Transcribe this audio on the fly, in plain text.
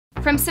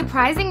From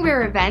surprising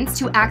rare events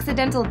to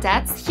accidental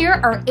deaths, here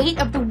are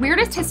 8 of the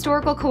weirdest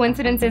historical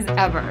coincidences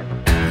ever.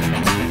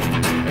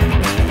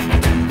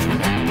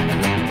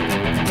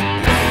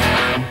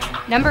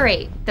 Number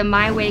 8. The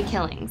My Way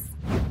killings.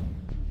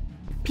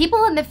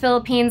 People in the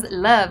Philippines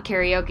love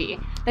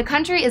karaoke. The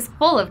country is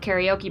full of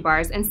karaoke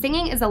bars, and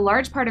singing is a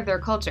large part of their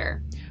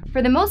culture.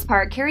 For the most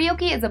part,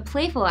 karaoke is a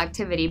playful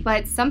activity,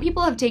 but some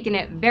people have taken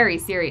it very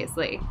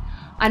seriously.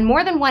 On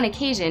more than one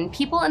occasion,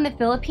 people in the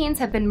Philippines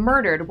have been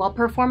murdered while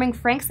performing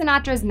Frank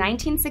Sinatra's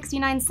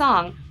 1969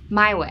 song,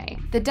 My Way.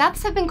 The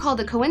deaths have been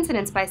called a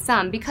coincidence by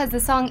some because the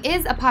song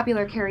is a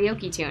popular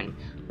karaoke tune,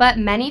 but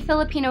many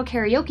Filipino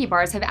karaoke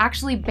bars have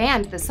actually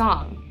banned the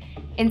song.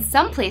 In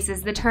some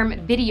places, the term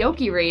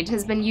videoke rage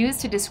has been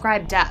used to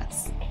describe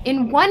deaths.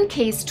 In one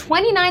case,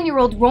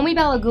 29-year-old Romy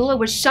Balagula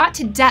was shot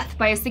to death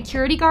by a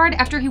security guard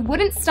after he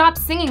wouldn't stop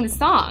singing the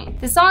song.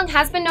 The song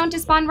has been known to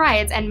spawn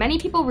riots, and many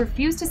people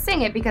refuse to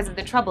sing it because of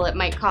the trouble it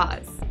might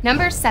cause.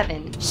 Number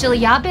 7.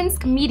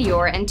 Chelyabinsk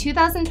meteor and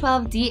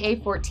 2012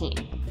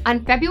 DA-14.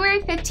 On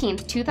February 15,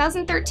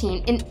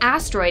 2013, an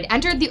asteroid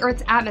entered the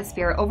Earth's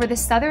atmosphere over the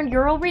southern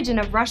Ural region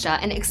of Russia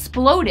and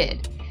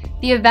exploded.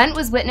 The event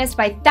was witnessed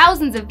by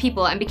thousands of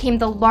people and became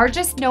the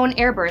largest known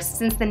airburst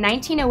since the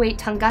 1908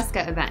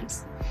 Tunguska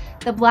event.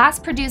 The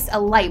blast produced a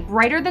light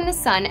brighter than the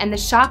sun, and the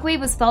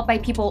shockwave was felt by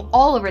people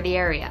all over the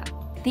area.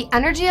 The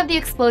energy of the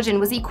explosion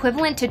was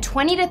equivalent to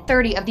 20 to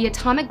 30 of the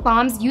atomic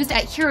bombs used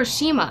at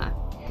Hiroshima.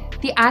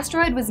 The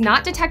asteroid was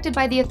not detected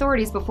by the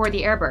authorities before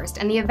the airburst,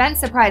 and the event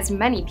surprised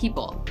many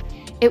people.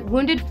 It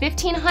wounded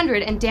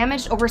 1,500 and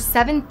damaged over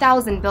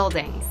 7,000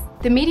 buildings.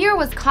 The meteor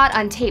was caught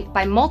on tape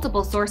by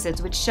multiple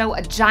sources, which show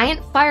a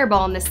giant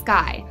fireball in the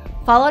sky,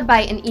 followed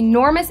by an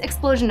enormous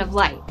explosion of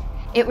light.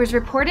 It was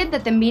reported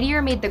that the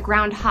meteor made the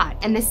ground hot,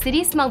 and the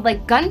city smelled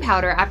like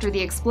gunpowder after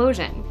the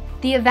explosion.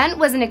 The event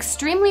was an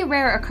extremely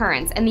rare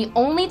occurrence, and the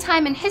only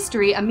time in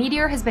history a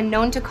meteor has been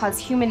known to cause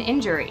human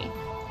injury.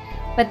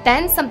 But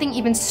then something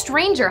even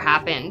stranger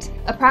happened.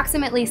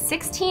 Approximately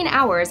 16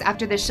 hours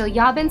after the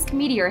Chelyabinsk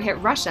meteor hit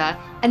Russia,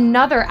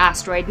 another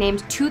asteroid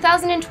named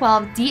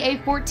 2012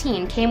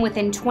 DA-14 came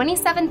within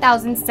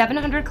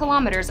 27,700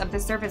 kilometers of the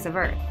surface of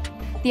Earth.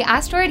 The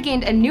asteroid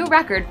gained a new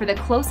record for the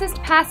closest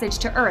passage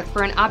to Earth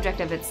for an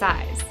object of its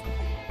size.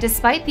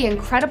 Despite the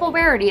incredible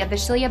rarity of the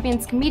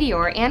Chelyabinsk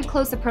meteor and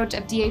close approach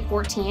of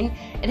DA-14,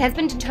 it has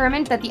been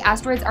determined that the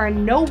asteroids are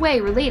in no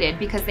way related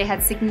because they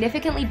had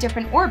significantly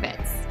different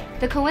orbits.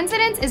 The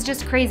coincidence is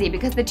just crazy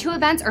because the two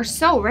events are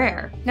so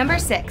rare. Number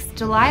 6.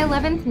 July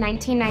 11,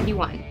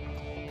 1991.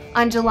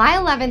 On July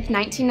 11,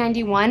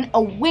 1991,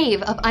 a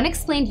wave of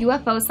unexplained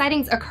UFO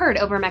sightings occurred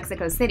over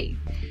Mexico City.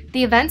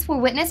 The events were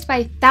witnessed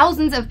by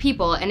thousands of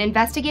people and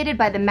investigated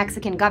by the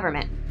Mexican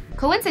government.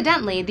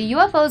 Coincidentally, the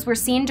UFOs were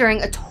seen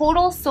during a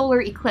total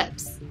solar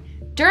eclipse.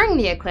 During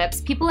the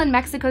eclipse, people in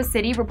Mexico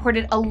City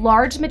reported a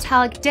large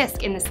metallic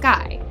disc in the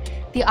sky.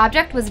 The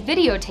object was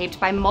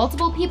videotaped by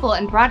multiple people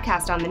and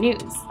broadcast on the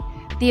news.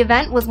 The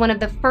event was one of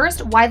the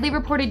first widely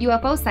reported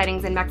UFO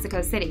sightings in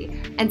Mexico City,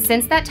 and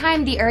since that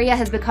time the area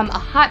has become a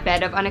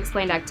hotbed of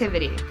unexplained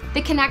activity.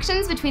 The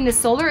connections between the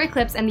solar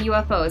eclipse and the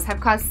UFOs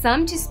have caused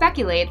some to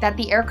speculate that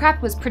the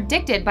aircraft was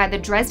predicted by the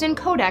Dresden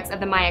Codex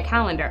of the Maya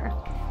calendar.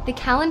 The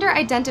calendar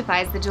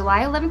identifies the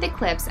July 11th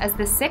eclipse as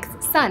the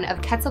 6th son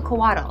of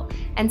Quetzalcoatl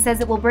and says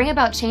it will bring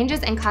about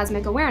changes in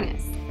cosmic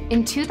awareness.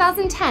 In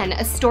 2010,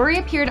 a story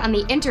appeared on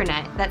the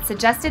internet that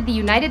suggested the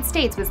United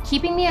States was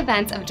keeping the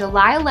events of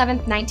July 11,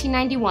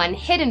 1991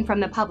 hidden from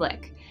the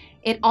public.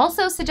 It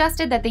also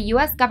suggested that the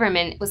US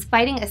government was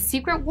fighting a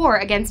secret war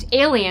against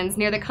aliens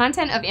near the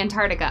continent of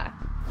Antarctica.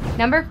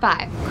 Number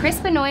 5. Chris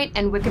Benoit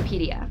and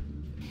Wikipedia.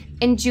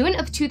 In June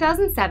of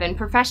 2007,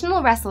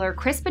 professional wrestler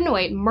Chris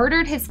Benoit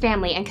murdered his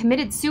family and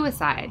committed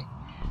suicide.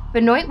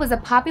 Benoit was a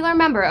popular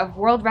member of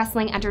World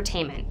Wrestling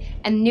Entertainment,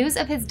 and news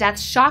of his death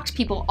shocked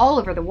people all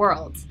over the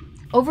world.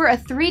 Over a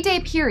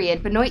 3-day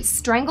period, Benoit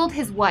strangled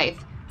his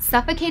wife,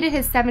 suffocated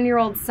his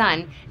 7-year-old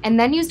son, and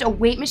then used a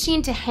weight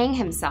machine to hang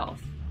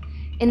himself.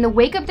 In the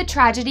wake of the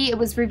tragedy, it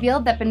was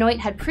revealed that Benoit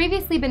had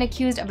previously been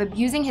accused of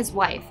abusing his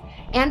wife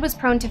and was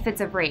prone to fits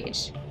of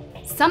rage.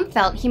 Some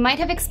felt he might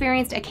have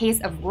experienced a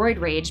case of roid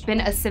rage,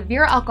 been a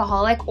severe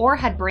alcoholic, or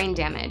had brain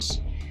damage.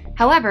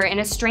 However, in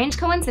a strange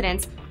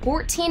coincidence,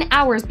 14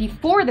 hours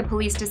before the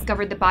police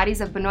discovered the bodies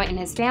of Benoit and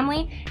his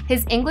family,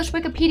 his English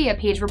Wikipedia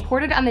page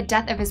reported on the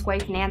death of his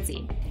wife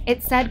Nancy.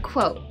 It said,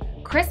 quote,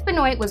 Chris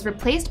Benoit was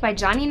replaced by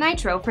Johnny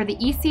Nitro for the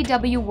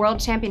ECW World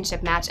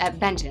Championship match at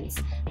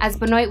Vengeance, as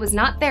Benoit was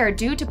not there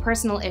due to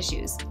personal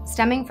issues,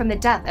 stemming from the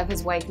death of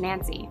his wife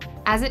Nancy.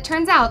 As it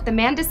turns out, the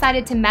man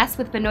decided to mess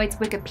with Benoit's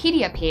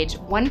Wikipedia page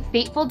one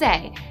fateful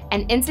day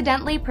and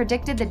incidentally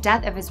predicted the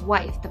death of his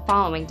wife the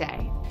following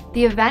day.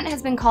 The event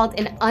has been called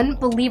an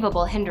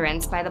unbelievable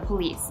hindrance by the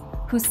police,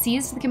 who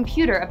seized the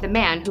computer of the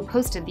man who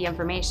posted the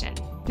information.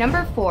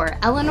 Number 4.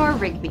 Eleanor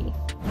Rigby.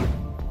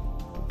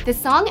 The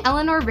song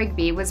Eleanor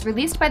Rigby was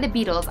released by the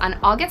Beatles on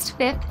August 5,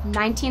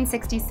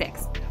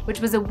 1966,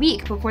 which was a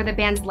week before the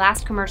band's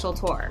last commercial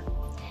tour.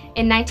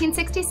 In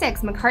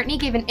 1966, McCartney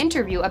gave an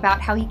interview about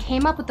how he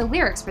came up with the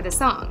lyrics for the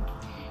song.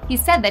 He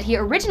said that he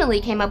originally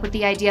came up with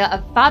the idea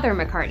of Father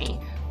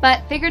McCartney,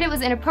 but figured it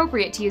was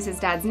inappropriate to use his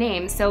dad's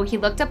name, so he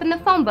looked up in the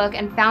phone book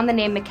and found the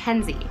name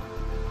Mackenzie.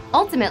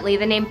 Ultimately,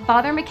 the name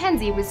Father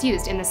Mackenzie was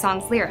used in the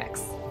song's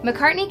lyrics.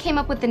 McCartney came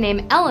up with the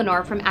name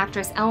Eleanor from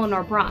actress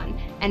Eleanor Braun,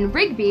 and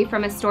Rigby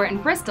from a store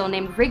in Bristol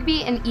named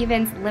Rigby and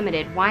Evans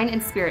Limited Wine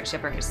and Spirit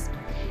Shippers.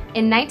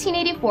 In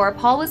 1984,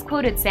 Paul was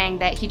quoted saying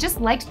that he just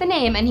liked the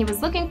name and he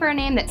was looking for a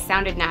name that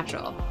sounded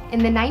natural. In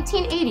the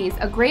 1980s,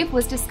 a grave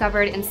was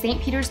discovered in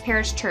St. Peter's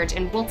Parish Church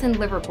in Wilton,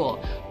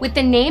 Liverpool, with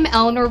the name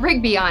Eleanor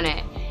Rigby on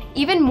it.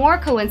 Even more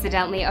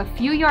coincidentally, a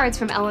few yards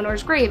from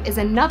Eleanor's grave is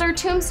another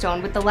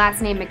tombstone with the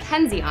last name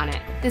Mackenzie on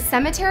it. The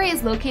cemetery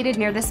is located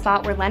near the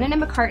spot where Lennon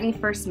and McCartney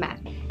first met,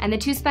 and the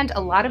two spent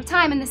a lot of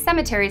time in the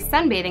cemetery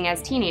sunbathing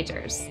as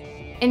teenagers.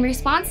 In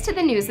response to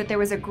the news that there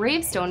was a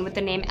gravestone with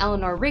the name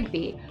Eleanor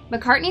Rigby,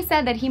 McCartney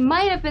said that he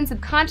might have been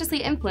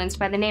subconsciously influenced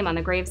by the name on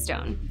the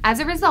gravestone. As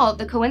a result,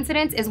 the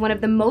coincidence is one of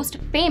the most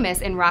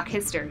famous in rock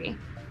history.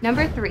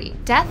 Number 3.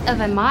 Death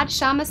of Ahmad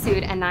Shah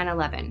Massoud and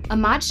 9/11.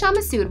 Ahmad Shah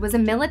Massoud was a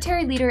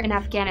military leader in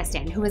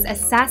Afghanistan who was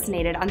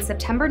assassinated on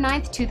September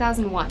 9,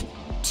 2001,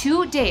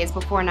 2 days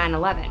before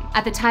 9/11.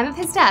 At the time of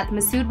his death,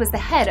 Massoud was the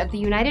head of the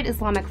United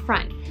Islamic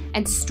Front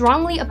and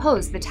strongly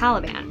opposed the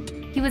Taliban.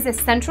 He was a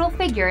central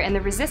figure in the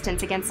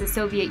resistance against the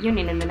Soviet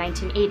Union in the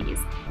 1980s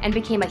and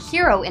became a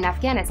hero in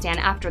Afghanistan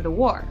after the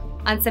war.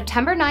 On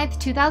September 9,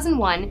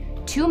 2001,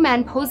 2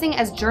 men posing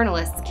as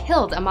journalists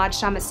killed Ahmad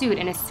Shah Massoud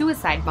in a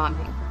suicide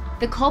bombing.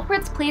 The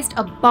culprits placed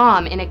a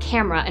bomb in a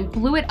camera and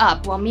blew it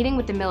up while meeting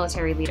with the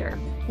military leader.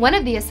 One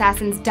of the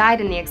assassins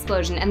died in the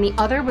explosion and the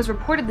other was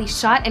reportedly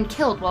shot and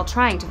killed while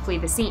trying to flee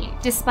the scene.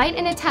 Despite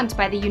an attempt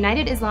by the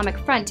United Islamic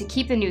Front to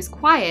keep the news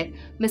quiet,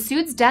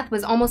 Massoud's death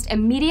was almost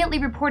immediately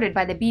reported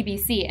by the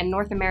BBC and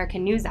North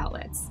American news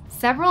outlets.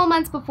 Several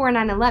months before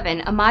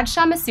 9/11, Ahmad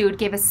Shah Massoud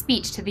gave a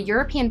speech to the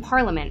European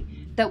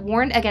Parliament that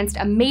warned against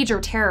a major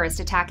terrorist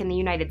attack in the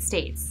United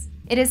States.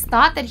 It is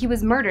thought that he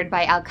was murdered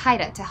by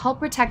al-Qaeda to help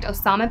protect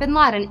Osama bin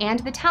Laden and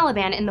the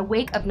Taliban in the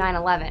wake of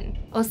 9/11.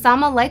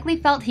 Osama likely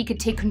felt he could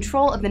take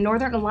control of the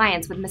Northern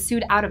Alliance with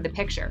Massoud out of the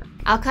picture.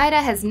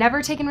 Al-Qaeda has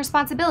never taken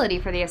responsibility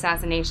for the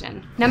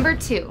assassination. Number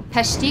 2.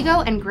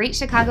 Peshtigo and Great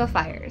Chicago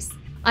Fires.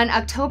 On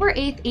October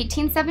 8,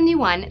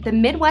 1871, the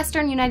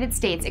Midwestern United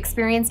States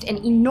experienced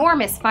an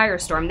enormous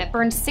firestorm that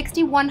burned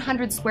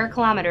 6,100 square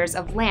kilometers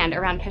of land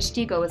around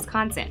Peshtigo,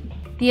 Wisconsin.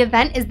 The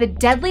event is the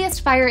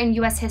deadliest fire in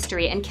U.S.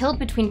 history and killed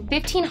between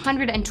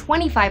 1,500 and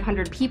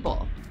 2,500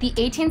 people. The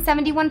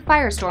 1871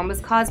 firestorm was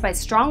caused by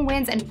strong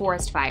winds and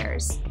forest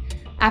fires.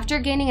 After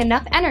gaining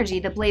enough energy,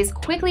 the blaze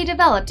quickly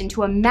developed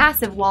into a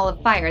massive wall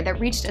of fire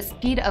that reached a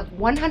speed of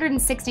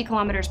 160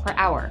 kilometers per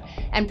hour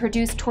and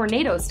produced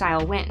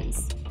tornado-style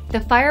winds.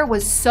 The fire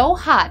was so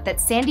hot that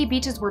sandy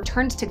beaches were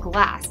turned to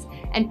glass,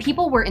 and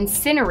people were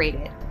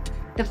incinerated.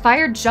 The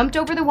fire jumped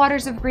over the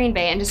waters of Green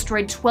Bay and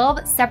destroyed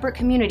 12 separate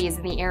communities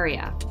in the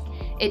area.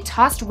 It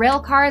tossed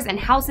rail cars and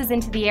houses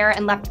into the air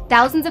and left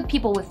thousands of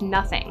people with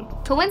nothing.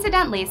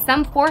 Coincidentally,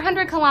 some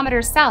 400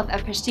 kilometers south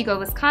of Peshtigo,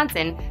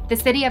 Wisconsin, the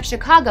city of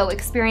Chicago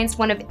experienced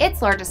one of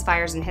its largest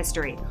fires in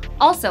history,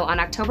 also on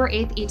October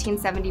 8,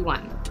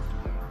 1871.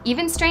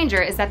 Even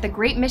stranger is that the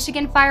Great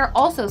Michigan Fire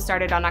also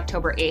started on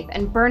October 8th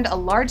and burned a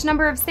large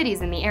number of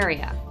cities in the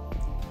area.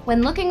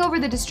 When looking over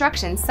the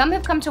destruction, some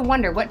have come to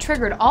wonder what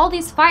triggered all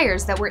these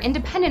fires that were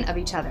independent of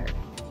each other.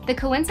 The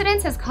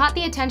coincidence has caught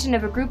the attention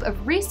of a group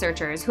of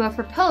researchers who have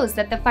proposed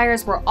that the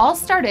fires were all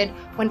started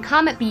when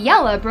Comet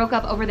Biela broke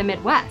up over the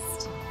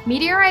Midwest.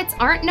 Meteorites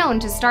aren't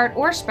known to start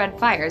or spread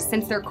fires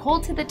since they're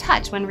cold to the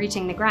touch when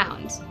reaching the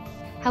ground.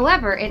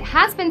 However, it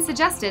has been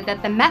suggested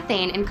that the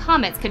methane in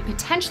comets could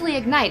potentially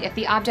ignite if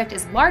the object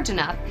is large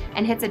enough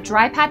and hits a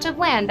dry patch of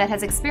land that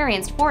has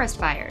experienced forest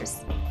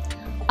fires.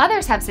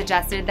 Others have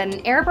suggested that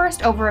an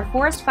airburst over a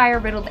forest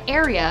fire-riddled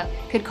area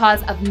could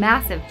cause a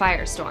massive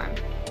firestorm.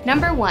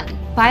 Number 1.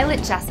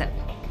 Violet Jessup.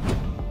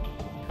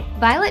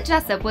 Violet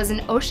Jessup was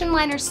an ocean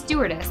liner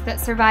stewardess that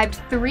survived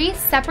 3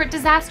 separate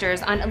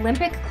disasters on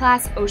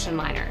Olympic-class ocean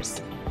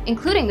liners,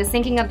 including the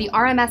sinking of the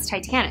RMS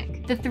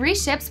Titanic. The 3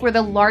 ships were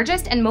the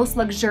largest and most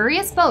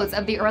luxurious boats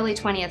of the early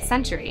 20th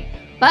century,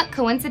 but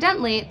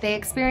coincidentally, they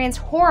experienced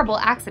horrible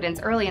accidents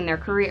early in their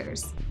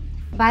careers.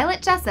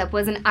 Violet Jessup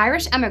was an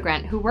Irish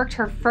immigrant who worked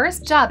her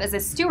first job as a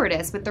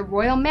stewardess with the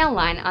Royal Mail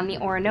Line on the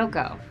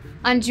Orinoco.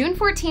 On June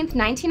 14,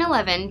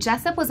 1911,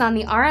 Jessup was on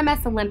the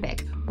RMS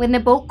Olympic when the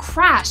boat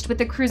crashed with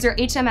the cruiser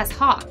HMS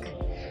Hawke.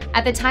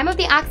 At the time of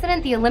the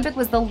accident, the Olympic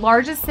was the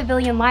largest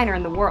civilian liner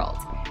in the world.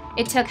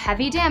 It took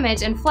heavy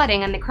damage and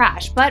flooding in the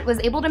crash, but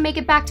was able to make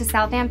it back to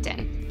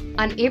Southampton.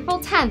 On April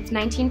 10,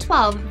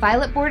 1912,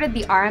 Violet boarded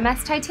the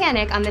RMS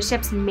Titanic on the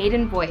ship's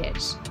maiden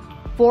voyage.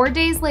 4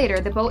 days later,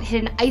 the boat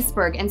hit an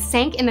iceberg and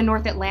sank in the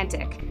North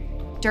Atlantic.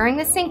 During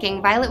the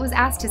sinking, Violet was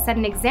asked to set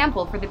an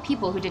example for the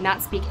people who did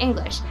not speak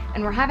English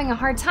and were having a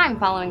hard time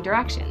following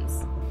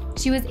directions.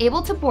 She was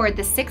able to board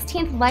the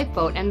 16th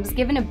lifeboat and was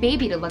given a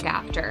baby to look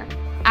after.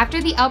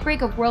 After the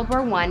outbreak of World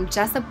War I,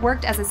 Jessup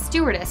worked as a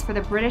stewardess for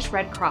the British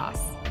Red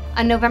Cross.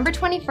 On November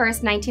 21,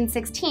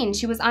 1916,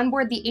 she was on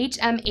board the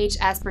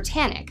HMHS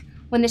Britannic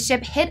when the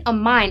ship hit a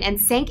mine and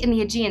sank in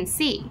the Aegean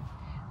Sea.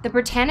 The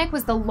Britannic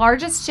was the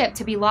largest ship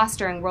to be lost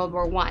during World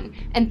War I,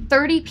 and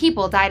 30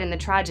 people died in the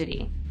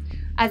tragedy.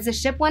 As the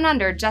ship went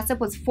under, Jessup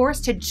was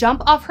forced to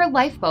jump off her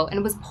lifeboat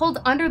and was pulled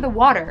under the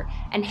water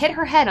and hit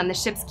her head on the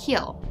ship's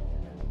keel.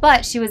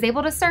 But she was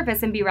able to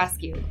surface and be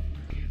rescued.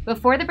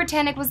 Before the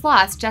Britannic was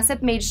lost,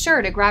 Jessup made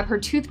sure to grab her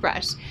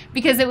toothbrush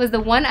because it was the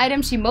one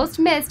item she most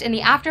missed in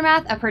the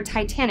aftermath of her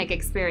Titanic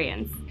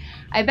experience.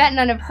 I bet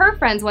none of her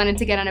friends wanted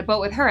to get on a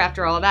boat with her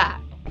after all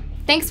that.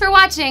 Thanks for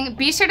watching.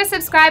 Be sure to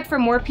subscribe for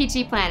more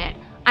Peachy Planet.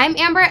 I'm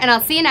Amber, and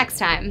I'll see you next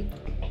time.